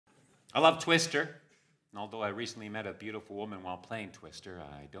I love Twister, and although I recently met a beautiful woman while playing Twister,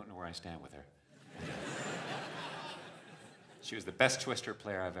 I don't know where I stand with her. She was the best Twister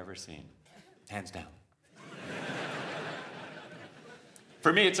player I've ever seen, hands down.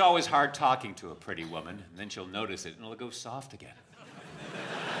 For me, it's always hard talking to a pretty woman, and then she'll notice it, and it'll go soft again.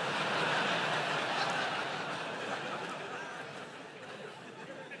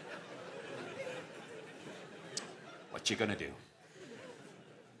 What you gonna do?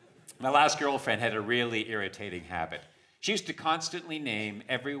 My last girlfriend had a really irritating habit. She used to constantly name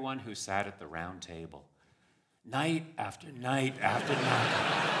everyone who sat at the round table. Night after night after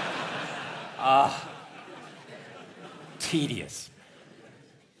night. Tedious.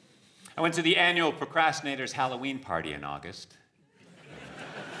 I went to the annual Procrastinators Halloween party in August,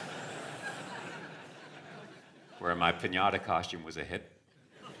 where my piñata costume was a hit.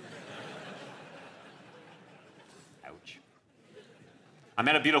 Ouch. I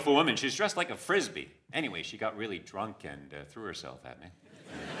met a beautiful woman. She was dressed like a frisbee. Anyway, she got really drunk and threw herself at me.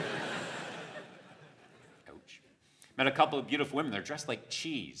 Ouch. Met a couple of beautiful women. They're dressed like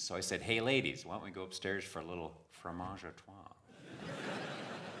cheese. So I said, hey, ladies, why don't we go upstairs for a little fromage à trois?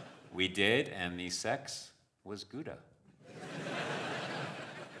 We did, and the sex was Gouda.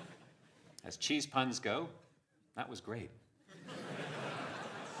 As cheese puns go, that was great.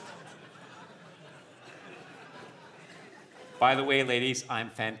 By the way, ladies, I'm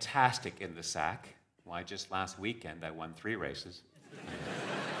fantastic in the sack. Why, just last weekend, I won 3 races.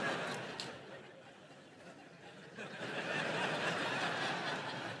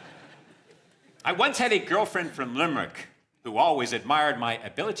 I once had a girlfriend from Limerick who always admired my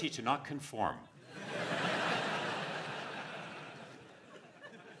ability to not conform.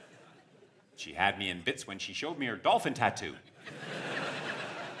 She had me in bits when she showed me her dolphin tattoo.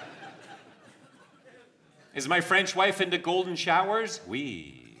 Is my French wife into golden showers?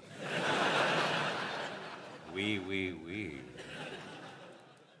 Oui. Oui, oui, oui.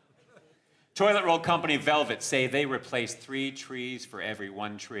 Toilet roll company Velvet say they replace 3 trees for every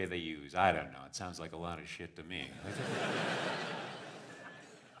 1 tree they use. I don't know. It sounds like a lot of shit to me.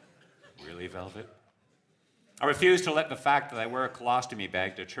 Really, Velvet? I refuse to let the fact that I wear a colostomy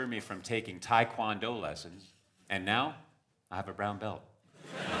bag deter me from taking Taekwondo lessons. And now, I have a brown belt.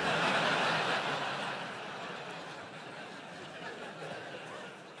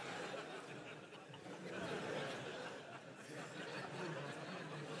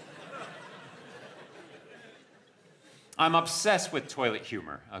 I'm obsessed with toilet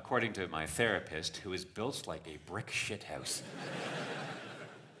humor, according to my therapist, who is built like a brick shithouse.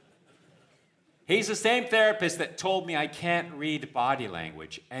 He's the same therapist that told me I can't read body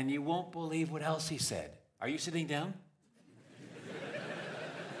language, and you won't believe what else he said. Are you sitting down?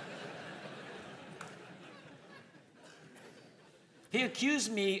 He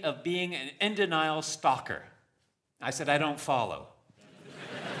accused me of being an in-denial stalker. I said, I don't follow.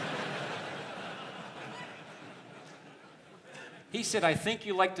 He said, I think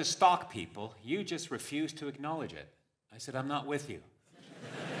you like to stalk people. You just refuse to acknowledge it. I said, I'm not with you.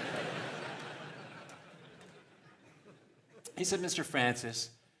 He said, Mr. Francis,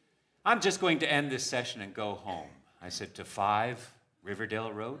 I'm just going to end this session and go home. I said, to 5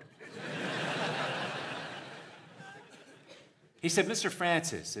 Riverdale Road? He said, Mr.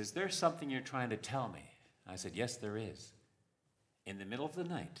 Francis, is there something you're trying to tell me? I said, yes, there is. In the middle of the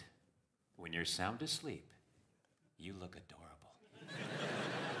night, when you're sound asleep, you look adorable.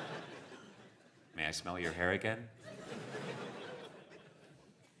 May I smell your hair again?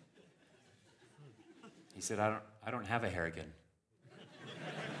 He said, I don't have a hair again.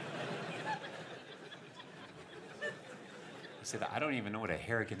 He said, I don't even know what a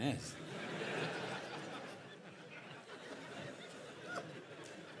harrigan is.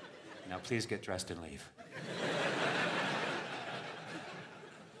 Now please get dressed and leave.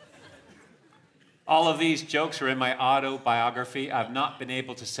 All of these jokes are in my autobiography. I've not been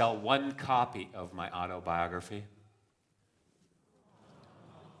able to sell 1 copy of my autobiography.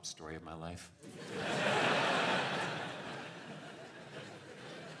 Story of my life.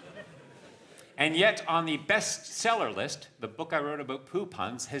 And yet, on the bestseller list, the book I wrote about poo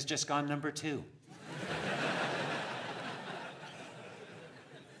puns has just gone number 2.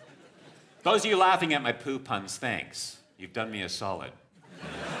 Those of you laughing at my poo puns, thanks. You've done me a solid.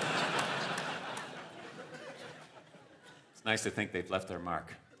 It's nice to think they've left their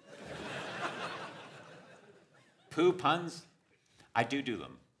mark. Poo puns? I do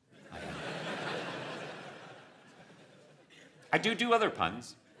them. I do other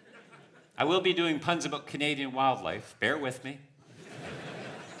puns. I will be doing puns about Canadian wildlife. Bear with me.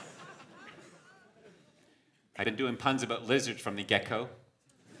 I've been doing puns about lizards from the gecko.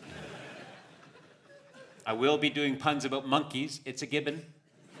 I will be doing puns about monkeys. It's a gibbon.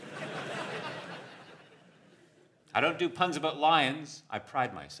 I don't do puns about lions. I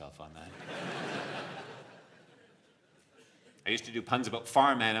pride myself on that. I used to do puns about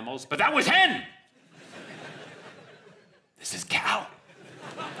farm animals, but that was hen! This is cow.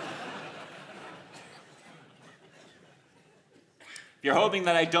 If you're hoping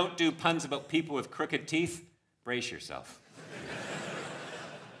that I don't do puns about people with crooked teeth, brace yourself.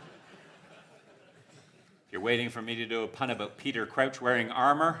 If you're waiting for me to do a pun about Peter Crouch wearing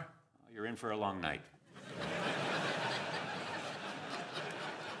armor, you're in for a long night.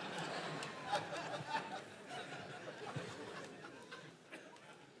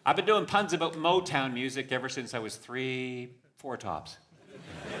 I've been doing puns about Motown music ever since I was 3, 4 tops.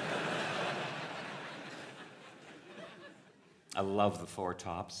 I love the 4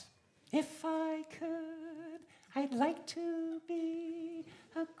 tops. If I could, I'd like to be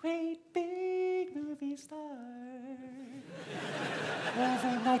a great big movie star.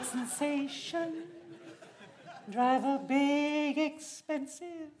 Overnight sensation, drive a big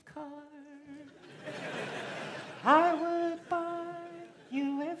expensive car. I would buy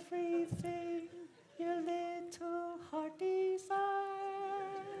you everything your little heart desires.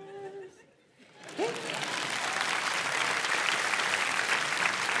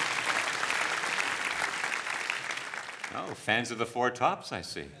 Oh, fans of the 4 tops, I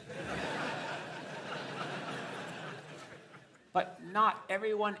see. But not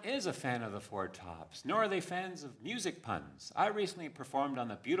everyone is a fan of the 4 tops, nor are they fans of music puns. I recently performed on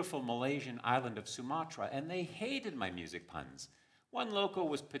the beautiful Malaysian island of Sumatra, and they hated my music puns. One local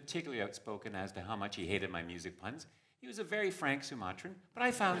was particularly outspoken as to how much he hated my music puns. He was a very frank Sumatran, but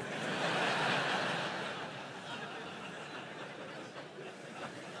I found...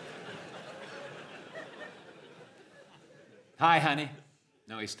 Hi, honey.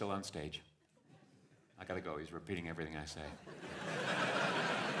 No, he's still on stage. I gotta go. He's repeating everything I say.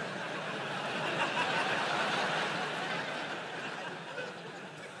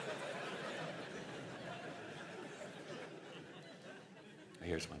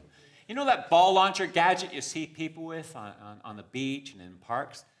 Here's one. You know that ball launcher gadget you see people with on the beach and in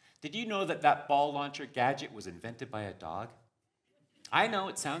parks? Did you know that that ball launcher gadget was invented by a dog? I know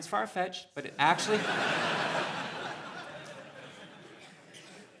it sounds far-fetched, but it actually...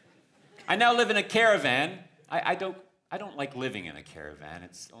 I now live in a caravan. I don't like living in a caravan.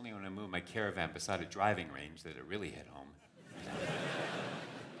 It's only when I move my caravan beside a driving range that it really hit home.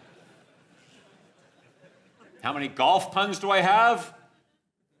 How many golf puns do I have?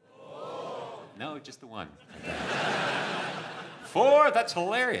 No, just the one. 4? That's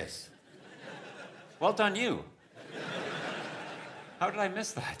hilarious. Well done, you. How did I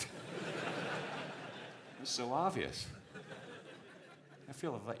miss that? It was so obvious. I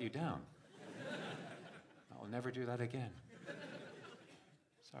feel I've let you down. I'll never do that again.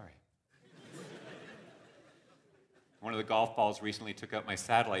 Sorry. One of the golf balls recently took out my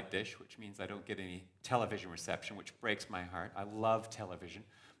satellite dish, which means I don't get any television reception, which breaks my heart. I love television.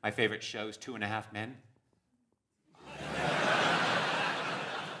 My favorite show is 2.5 Men.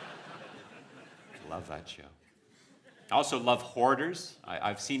 Love that show. I also love Hoarders.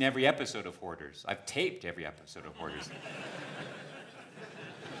 I've seen every episode of Hoarders. I've taped every episode of Hoarders.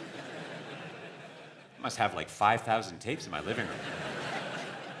 I must have like 5,000 tapes in my living room.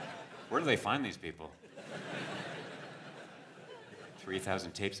 Where do they find these people?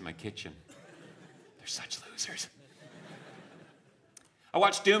 3,000 tapes in my kitchen. They're such losers. I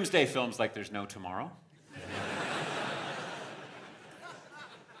watch doomsday films like there's no tomorrow.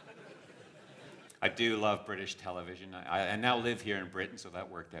 I do love British television. I now live here in Britain, so that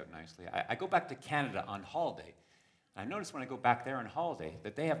worked out nicely. I go back to Canada on holiday. I notice when I go back there on holiday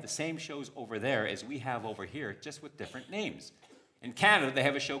that they have the same shows over there as we have over here, just with different names. In Canada, they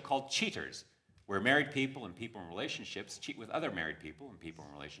have a show called Cheaters, where married people and people in relationships cheat with other married people and people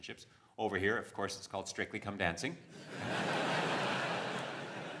in relationships. Over here, of course, it's called Strictly Come Dancing.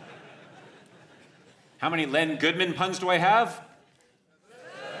 How many Len Goodman puns do I have?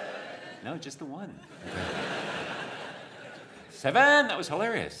 No, just the one. 7, that was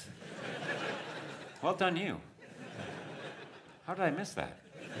hilarious. Well done, you. How did I miss that?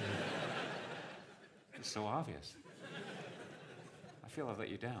 It's so obvious. I feel I've let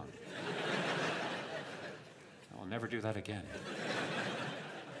you down. I will never do that again.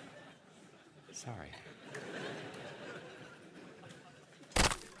 Sorry.